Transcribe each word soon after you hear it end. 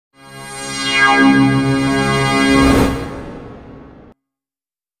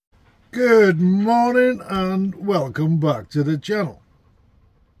Good morning and welcome back to the channel.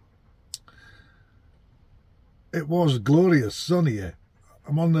 It was glorious sun here.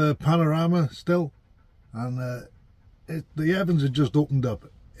 I'm on the panorama still, and the heavens had just opened up.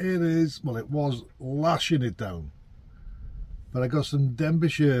 It was lashing it down. But I got some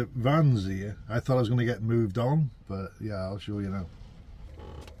Denbighshire vans here. I thought I was going to get moved on, but yeah, I'll show you now.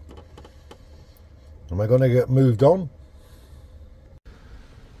 Am I going to get moved on?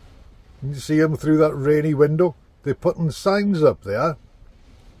 You see them through that rainy window? They're putting signs up there.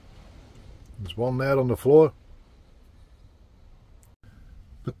 There's one there on the floor.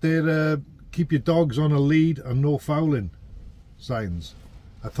 But they're keep your dogs on a lead and no fouling signs.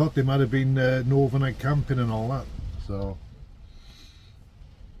 I thought they might have been no overnight camping and all that. So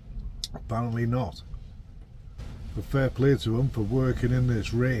apparently not. But fair play to them for working in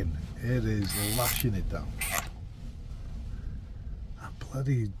this rain. It is lashing it down. That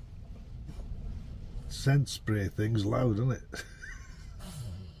bloody scent spray thing's loud, isn't it?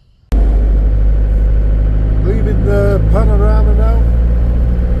 Leaving the panorama now.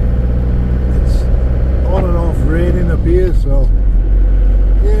 It's on and off raining up here, so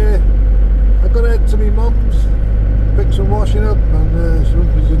yeah, I got to head to my mum's, pick some washing up, and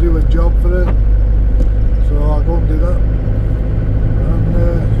something to do a job for her, so I'll go and do that, and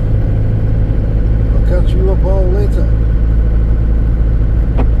I'll catch you up all later.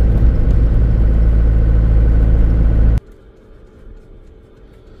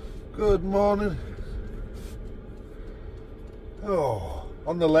 Good morning. Oh,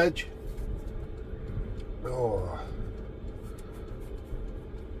 on the ledge. Oh,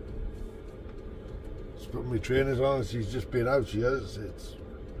 just put my trainers on. She's just been out. She has. It's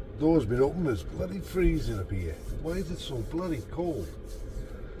door's been open. It's bloody freezing up here. Why is it so bloody cold?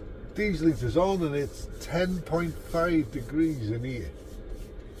 Diesel heater's on and it's 10.5 degrees in here.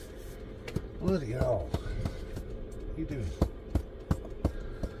 Bloody hell! What are you doing?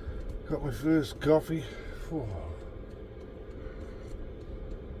 Got my first coffee. Oh.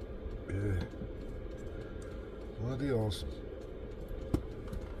 Yeah. Bloody awesome.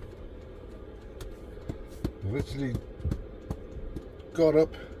 Literally got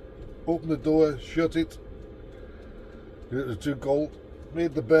up, opened the door, shut it. It was too cold.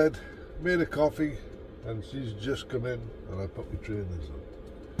 Made the bed, made a coffee, and she's just come in and I put my trainers on.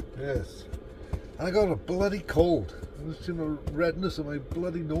 Yes. I got a bloody cold. I was seeing a redness on my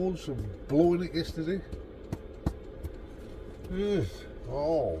bloody nose from blowing it yesterday. Yes.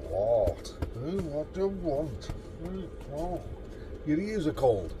 Oh, what? What do you want? Oh. Your ears are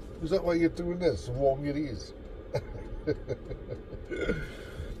cold. Is that why you're doing this? To warm your ears? Yeah,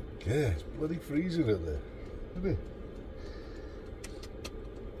 it's bloody freezing out there, isn't it?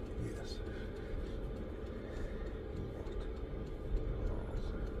 Yes.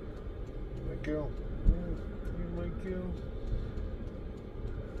 My girl. My girl.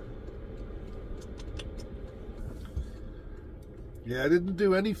 Yeah, I didn't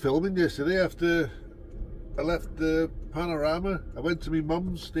do any filming yesterday after I left the panorama. I went to my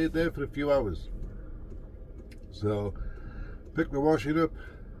mum's, stayed there for a few hours. So, picked my washing up,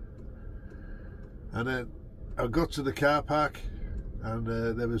 and then I got to the car park, and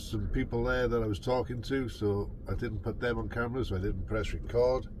there was some people there that I was talking to, so I didn't put them on camera, so I didn't press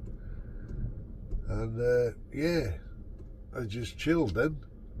record. And yeah, I just chilled then.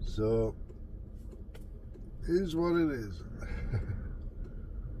 So, here's what it is.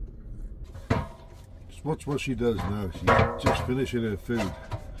 Just watch what she does now. She's just finishing her food.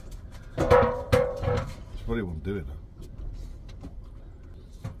 She probably won't do it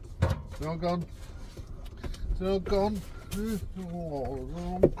now. It's all gone. It's all gone. Oh, it's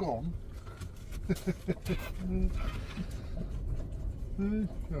all gone.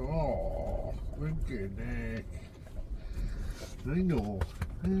 Oh, goodness. I know.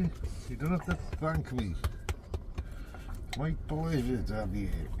 You don't have to thank me. My pleasure to have you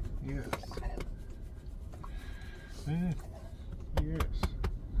here. Yes. Yes.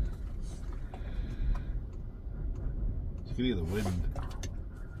 You can hear the wind.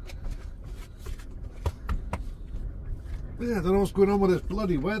 Yeah, I don't know what's going on with this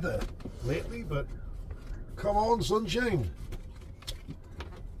bloody weather lately, but come on, sunshine.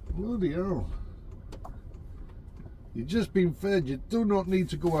 Bloody hell. You've just been fed. You do not need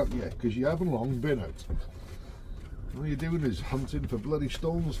to go out yet, because you haven't long been out. All you're doing is hunting for bloody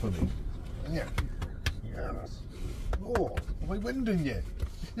stones for me. Yeah. Yes. Oh, am I winding you?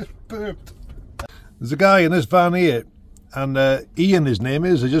 Just burped. There's a guy in this van here, and Ian his name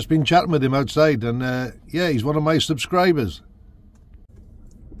is. I've just been chatting with him outside, and yeah, he's one of my subscribers.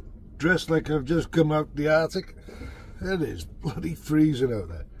 Dressed like I've just come out the Arctic. It is bloody freezing out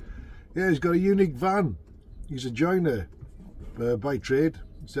there. Yeah, he's got a unique van. He's a joiner by trade.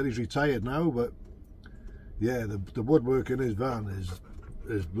 He said he's retired now, but yeah, the woodwork in his van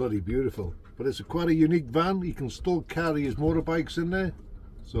is bloody beautiful. But it's quite a unique van. He can still carry his motorbikes in there.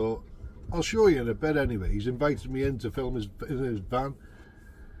 So I'll show you in a bit anyway. He's invited me in to film in his van.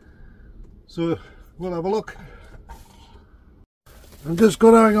 So we'll have a look. I'm just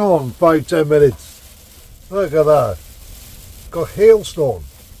going to hang on 5-10 minutes. Look at that. Got hailstone.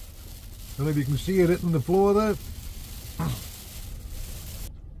 I don't know if you can see it hitting the floor there.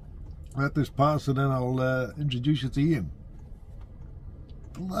 Let this pass and then I'll introduce you to Ian.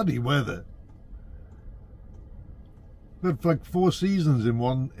 Bloody weather. We've had like 4 seasons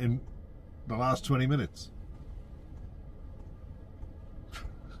in the last 20 minutes.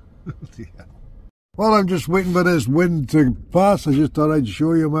 Yeah. Well, I'm just waiting for this wind to pass. I just thought I'd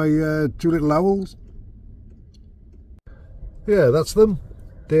show you my 2 little owls. Yeah, that's them.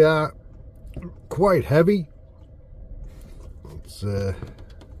 They are quite heavy. It's and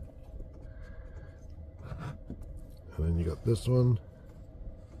then you got this one.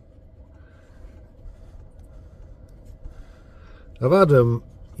 I've had them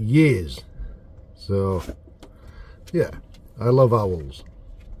years, so yeah, I love owls.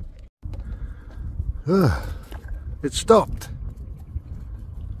 It stopped.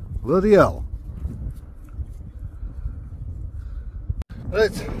 Bloody hell. Right,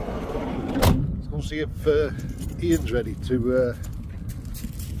 let's go see if Ian's ready to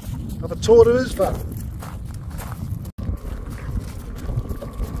have a tour of his van.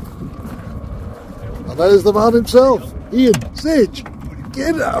 And there's the man himself, Ian. Sage,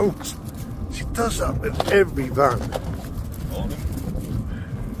 get out. She does that with every van.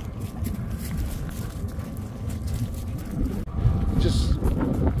 Just so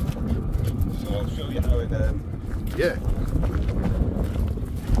I'll show you how it yeah.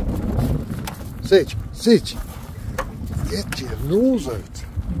 Sage, get your nose out.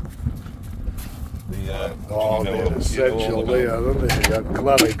 Oh, they're essential there, aren't they? I'm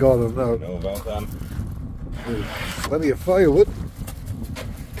glad I got them now. Know about them. There's plenty of firewood.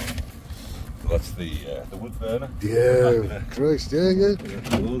 That's the wood burner. Yeah, Christ, yeah.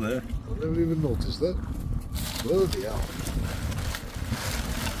 Hello there. I never even noticed that. Bloody hell.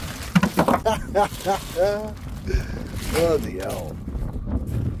 Bloody hell.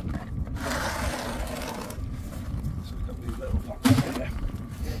 So we've got these little pockets there.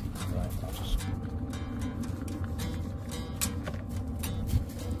 Right, I'll just...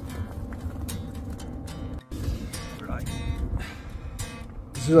 Right.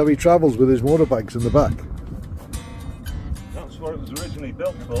 This is how he travels with his motorbikes in the back. That's what it was originally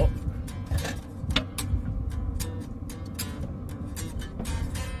built for.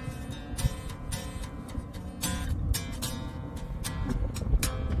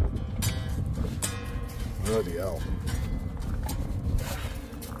 Bloody hell.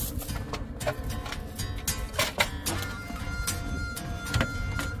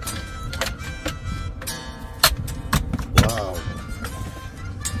 Wow.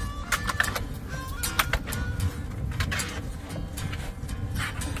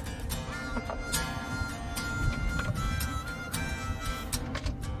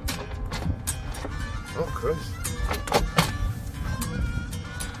 Oh, Christ.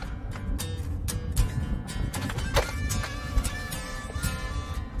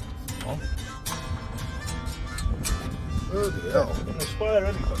 Bloody hell. An Aspire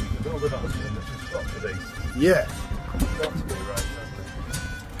anything, you can build it on and it's got to be. Yeah. It's got to be right, hasn't it?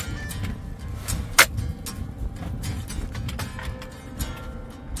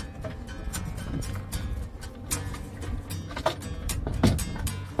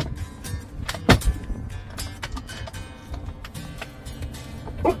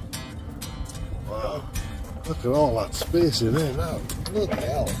 Wow. Look at all that space in there now. Bloody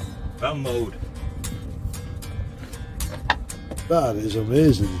hell. Van mode. That is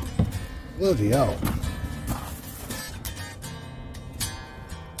amazing. Bloody hell.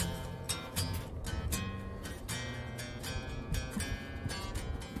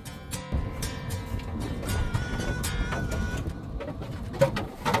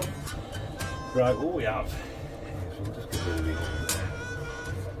 Right, what we have is we'll just get rid of these.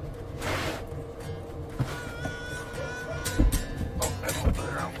 Oh, let's put it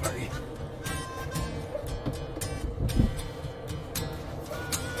around, buddy.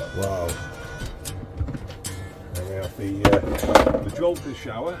 Wow. Then we have the jolter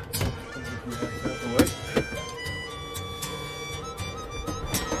shower.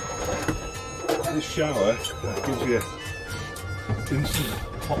 This shower gives you instant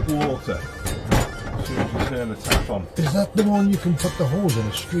hot water. as soon as you turn the tap on. Is that the one you can put the hose in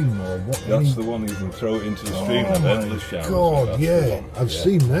a stream or what? That's the one you can throw it into the stream and then the shower. God, so yeah, I've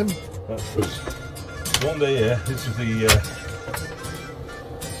seen them. That's this one day here. This is the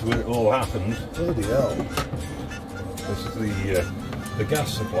this is where it all happened. Bloody hell. This is the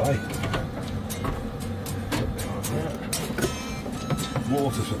gas supply,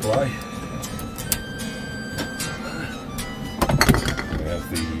 water supply. We have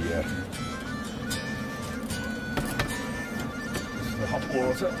the hot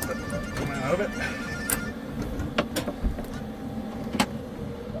water coming out of it.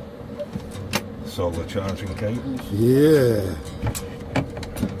 Solar charging cables. Yeah.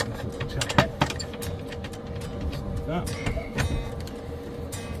 Like that.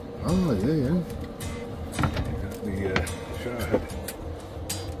 Oh, yeah, yeah. The shower head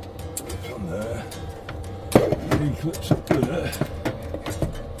from there. The clips up there.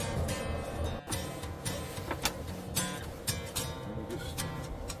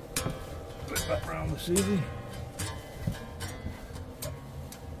 Back round the ceiling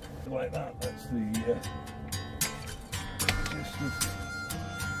like that. That's the gist of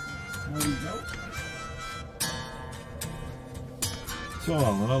where we go. So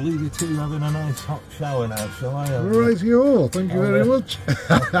Alan, I'll leave you to having a nice hot shower now, shall I? Right, you. Thank you very much.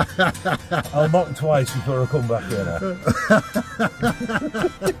 I'll knock twice before I come back here.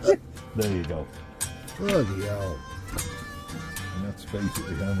 There you go. Bloody hell. And that's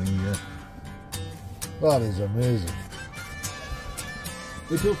basically how many. That is amazing.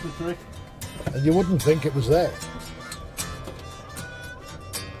 It does the trick. And you wouldn't think it was there.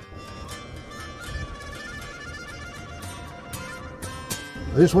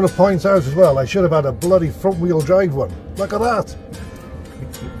 I just want to point out as well, I should have had a bloody front wheel drive one. Look at that.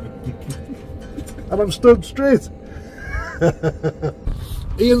 And I'm stood straight.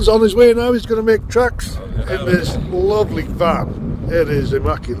 Ian's on his way now, he's going to make tracks in this lovely van. It is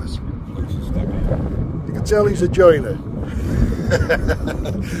immaculate. You can tell he's a joiner.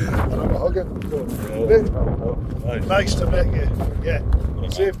 And I'm a hugger. Nice to meet you. Yeah.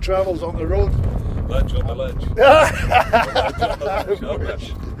 Safe travels on the road. Ledge on the ledge.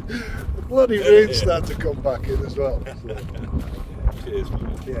 The bloody rain started to come back in as well. So. Cheers,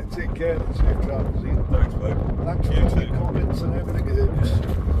 man. Yeah, take care and safe travels, Ian. Thanks, mate. Thanks for all the comments and everything. It was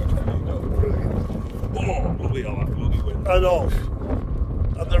brilliant. Oh, bloody hell, that bloody wind. I know.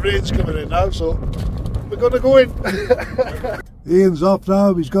 And the rain's coming in now, so we're going to go in. Ian's off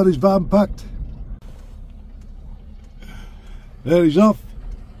now, he's got his van packed. There he's off.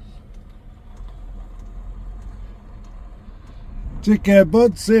 Take care,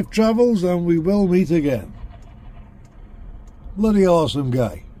 bud, safe travels, and we will meet again. Bloody awesome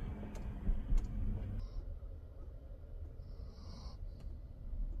guy.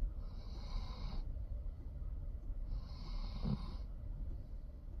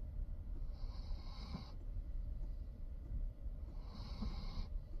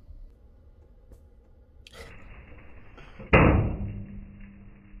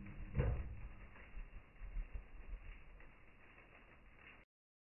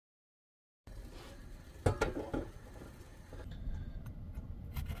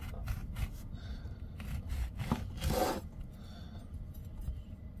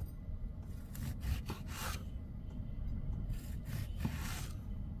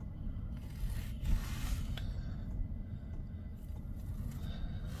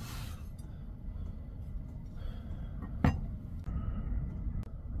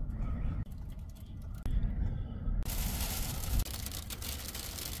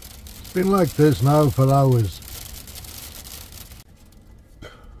 It's been like this now for hours.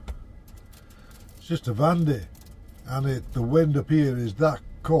 It's just a van day, and the wind up here is that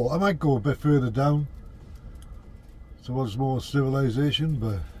cold. I might go a bit further down towards more civilization,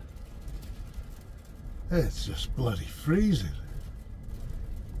 but it's just bloody freezing.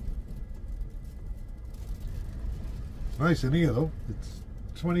 It's nice in here though. It's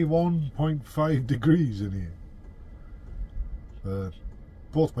 21.5 degrees in here.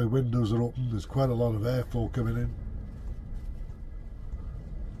 Both my windows are open, there's quite a lot of airflow coming in.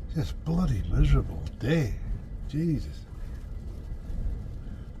 Just bloody miserable day. Jesus.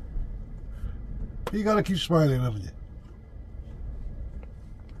 You gotta keep smiling, haven't you?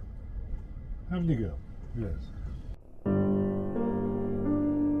 Haven't you, girl? Yes.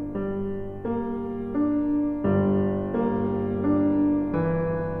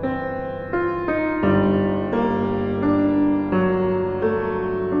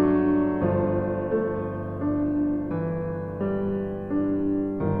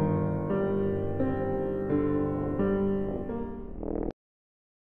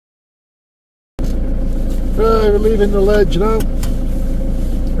 We're leaving the ledge now.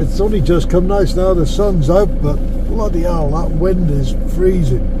 It's only just come nice now, the sun's out, but bloody hell, that wind is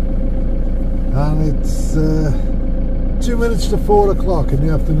freezing. And it's 2 minutes to 4 o'clock in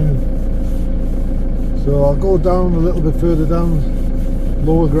the afternoon. So I'll go down a little bit further down,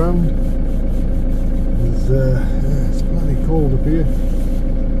 lower ground. It's bloody cold up here.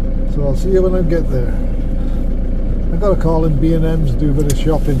 So I'll see you when I get there. I've got to call in B&M's to do a bit of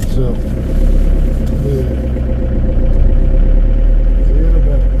shopping, so yeah. See you in a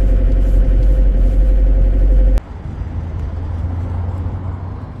bit.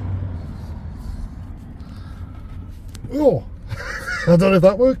 Oh, I don't know if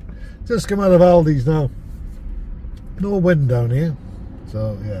that worked. Just come out of Aldi's now. No wind down here,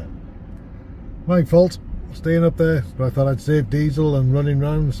 so yeah. My fault, staying up there, but I thought I'd save diesel and running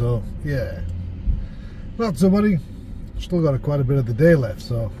round, so yeah. Not so many. Still got quite a bit of the day left,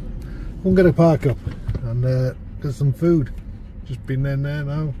 so I'm going to park up and get some food. Just been in there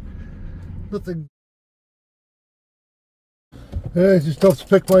now. Nothing. Just have to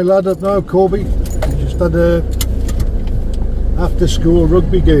pick my lad up now, Kobe. He just had a after-school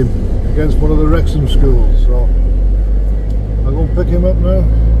rugby game against one of the Wrexham schools, so I'll go and pick him up now.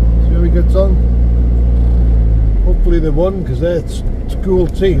 See how he gets on. Hopefully they won, because their school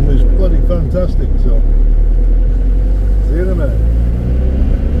team is bloody fantastic. So see you in a minute.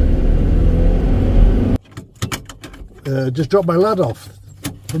 Just dropped my lad off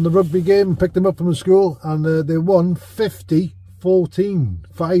from the rugby game and picked him up from the school, and they won 50-14,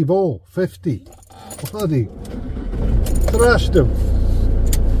 5-all, 50. Bloody thrashed him.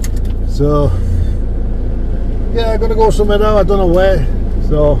 So yeah, I'm gonna go somewhere now, I don't know where,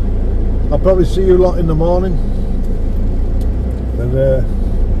 so I'll probably see you lot in the morning, and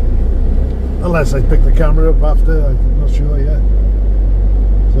unless I pick the camera up after, I'm not sure yet.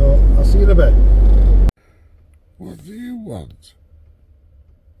 So I'll see you in a bit. What do you want?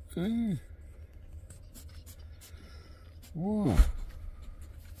 What?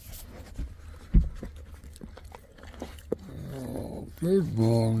 Oh, good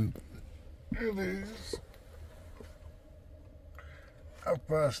morning. It is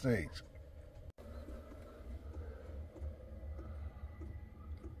 8:30.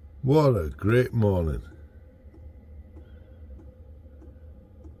 What a great morning.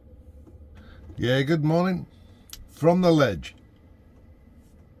 Yeah, good morning from the ledge.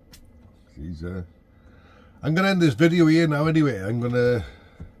 I'm going to end this video here now anyway. I'm going to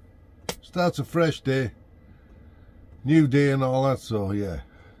start a fresh day, new day and all that, so yeah.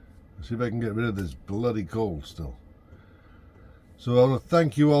 See if I can get rid of this bloody cold still. So I want to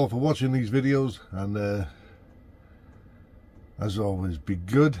thank you all for watching these videos, and as always, be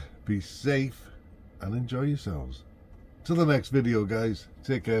good, be safe, and enjoy yourselves. Till the next video, guys.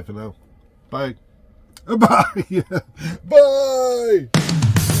 Take care for now. Bye. Bye. Bye.